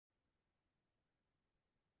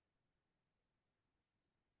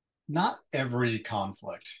Not every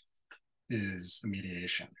conflict is a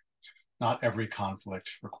mediation. Not every conflict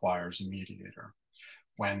requires a mediator.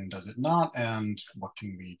 When does it not, and what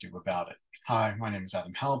can we do about it? Hi, my name is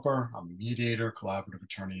Adam Halper. I'm a mediator, collaborative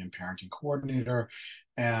attorney, and parenting coordinator.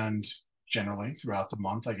 And generally, throughout the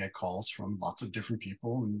month, I get calls from lots of different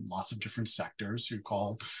people in lots of different sectors who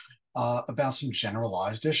call about some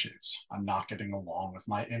generalized issues. I'm not getting along with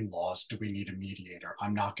my in-laws. Do we need a mediator?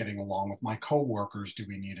 I'm not getting along with my coworkers. Do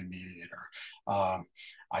we need a mediator?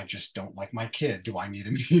 I just don't like my kid. Do I need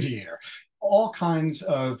a mediator? All kinds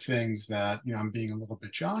of things that, I'm being a little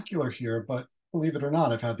bit jocular here, but believe it or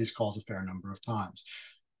not, I've had these calls a fair number of times.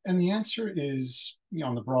 And the answer is,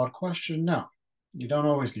 on the broad question, no. You don't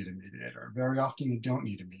always need a mediator. Very often you don't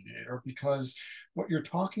need a mediator because what you're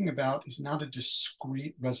talking about is not a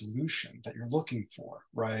discrete resolution that you're looking for,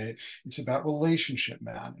 right? It's about relationship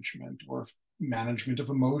management or management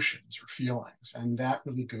of emotions or feelings. And that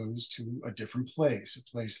really goes to a different place,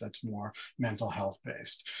 a place that's more mental health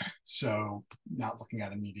based. So not looking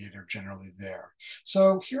at a mediator generally there.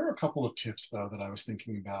 So here are a couple of tips though that I was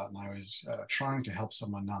thinking about, and I was trying to help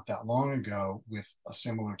someone not that long ago with a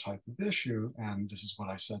similar type of issue. And this is what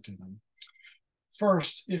I said to them.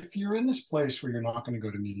 First, if you're in this place where you're not going to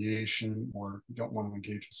go to mediation or you don't want to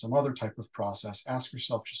engage in some other type of process, ask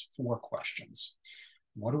yourself just 4 questions.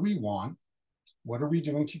 What do we want? What are we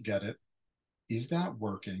doing to get it? Is that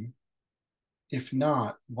working? If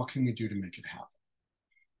not, what can we do to make it happen?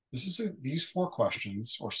 These 4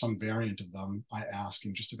 questions, or some variant of them, I ask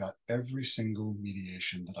in just about every single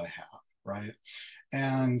mediation that I have, right?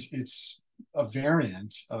 And it's a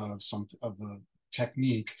variant of a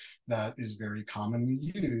technique that is very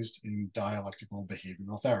commonly used in dialectical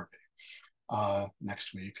behavioral therapy.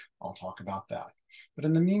 Next week, I'll talk about that. But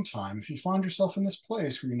in the meantime, if you find yourself in this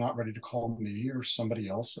place where you're not ready to call me or somebody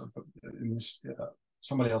else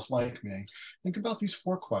somebody else like me, think about these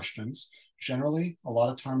 4 questions. Generally, a lot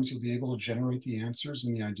of times you'll be able to generate the answers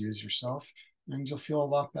and the ideas yourself, and you'll feel a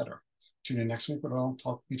lot better. Tune in next week where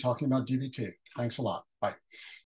I'll be talking about DBT. Thanks a lot. Bye.